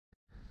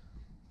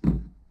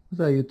What's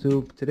up,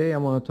 YouTube? Today I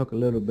want to talk a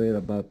little bit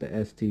about the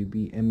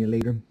STB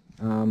Emulator.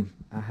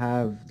 I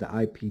have the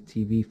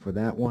Iptv for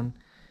that one.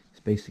 It's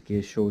basically,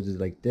 it shows it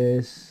like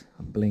this,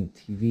 a blank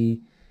TV,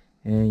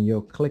 and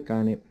you'll click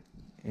on it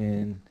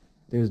and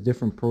there's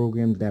different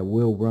programs that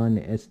will run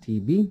the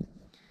STB,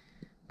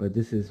 but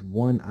this is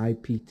one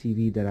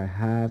Iptv that I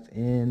have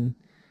and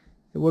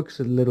it works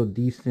a little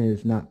decent.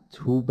 It's not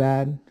too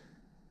bad.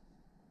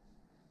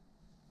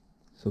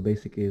 So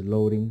basically it's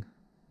loading.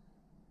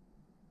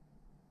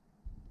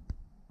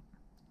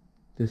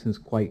 This is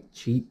quite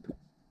cheap.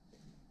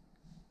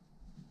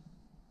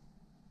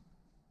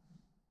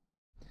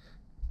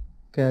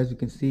 Okay, as you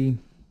can see,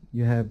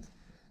 you have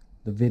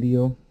the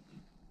video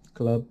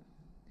club,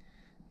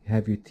 you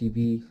have your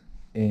TV,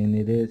 and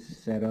it is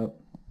set up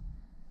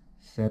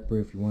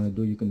separate. If you want to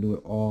do, you can do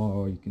it all,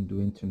 or you can do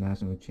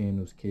international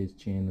channels, kids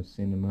channels,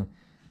 cinema,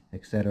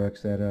 etc.,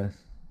 etc.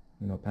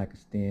 You know,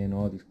 Pakistan,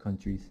 all these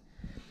countries.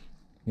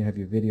 You have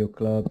your video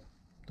club.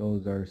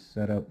 Those are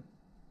set up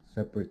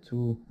separate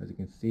too, as you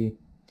can see,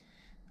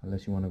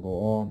 unless you want to go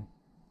all.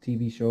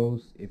 TV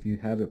shows, if you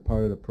have it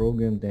part of the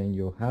program, then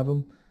you'll have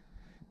them.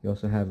 You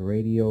also have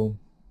radio,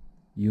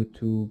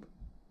 YouTube,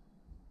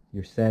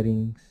 your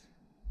settings,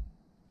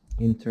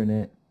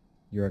 internet,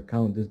 your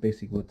account. This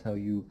basically will tell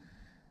you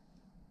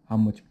how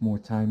much more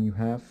time you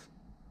have.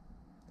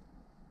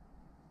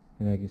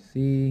 And I can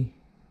see,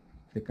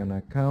 click on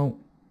account,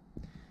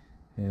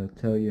 and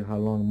it'll tell you how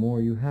long more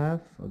you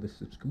have of the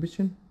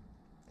subscription.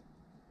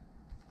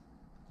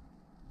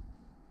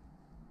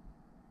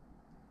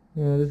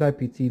 Yeah, this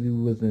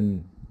IPTV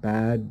wasn't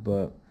bad,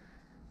 but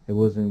it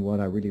wasn't what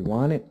I really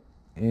wanted.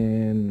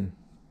 And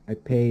I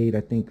paid,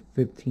 I think,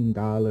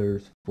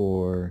 $15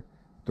 for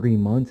 3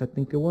 months, I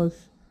think it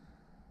was.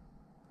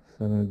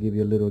 So I'm going to give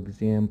you a little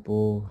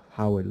example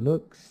how it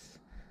looks.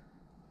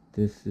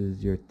 This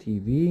is your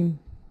TV.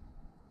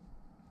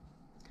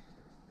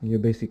 You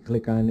basically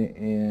click on it,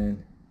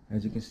 and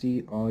as you can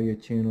see, all your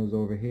channels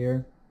over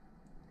here.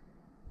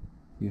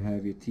 You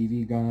have your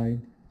TV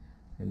guide,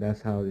 and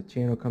that's how the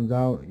channel comes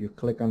out. You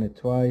click on it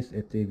twice,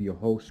 it gives you a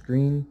whole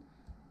screen.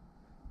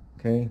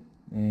 Okay,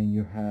 and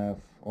you have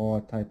all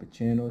type of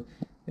channels.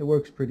 It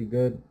works pretty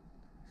good.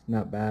 It's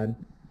not bad.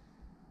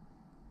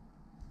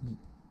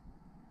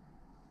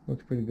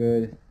 Looks pretty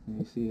good. And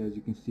you see, as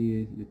you can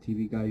see, your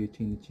TV guide, you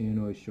change the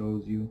channel, it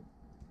shows you.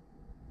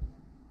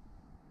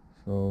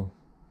 So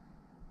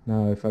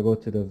now if I go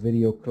to the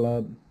video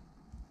club,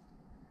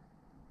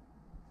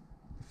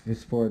 if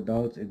it's for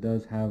adults, it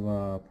does have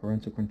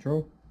parental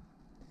control.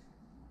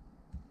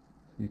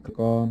 You click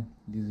on,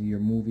 these are your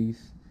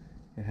movies.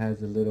 It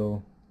has a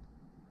little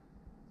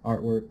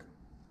artwork,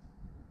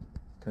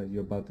 tells you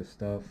about the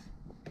stuff.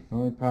 The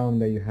only problem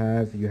that you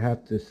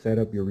have to set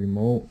up your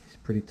remote. It's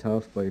pretty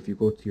tough, but if you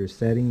go to your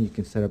setting, you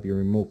can set up your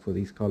remote for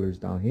these colors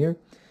down here.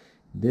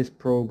 This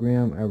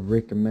program, I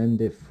recommend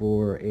it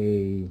for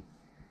a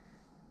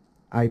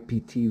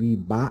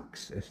IPTV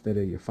box instead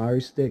of your Fire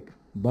Stick.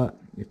 But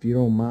if you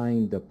don't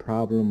mind the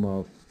problem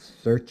of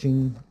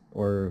searching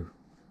or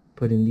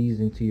putting these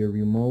into your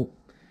remote,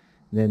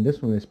 then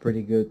this one is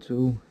pretty good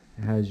too.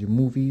 It has your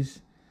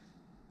movies,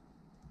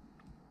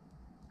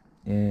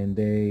 and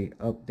they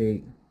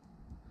update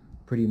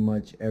pretty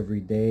much every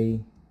day.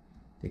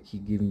 They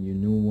keep giving you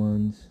new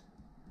ones,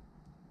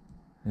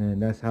 and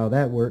that's how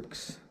that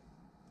works.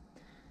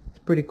 It's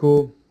pretty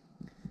cool.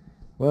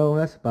 Well,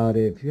 that's about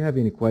it. If you have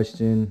any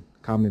question,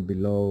 comment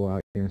below. I'll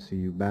answer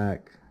you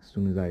back as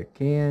soon as I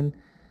can.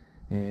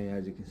 And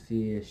as you can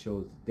see, it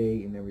shows the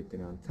date and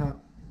everything on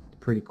top. It's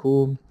pretty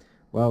cool.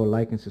 Well,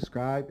 like and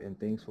subscribe, and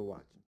thanks for watching.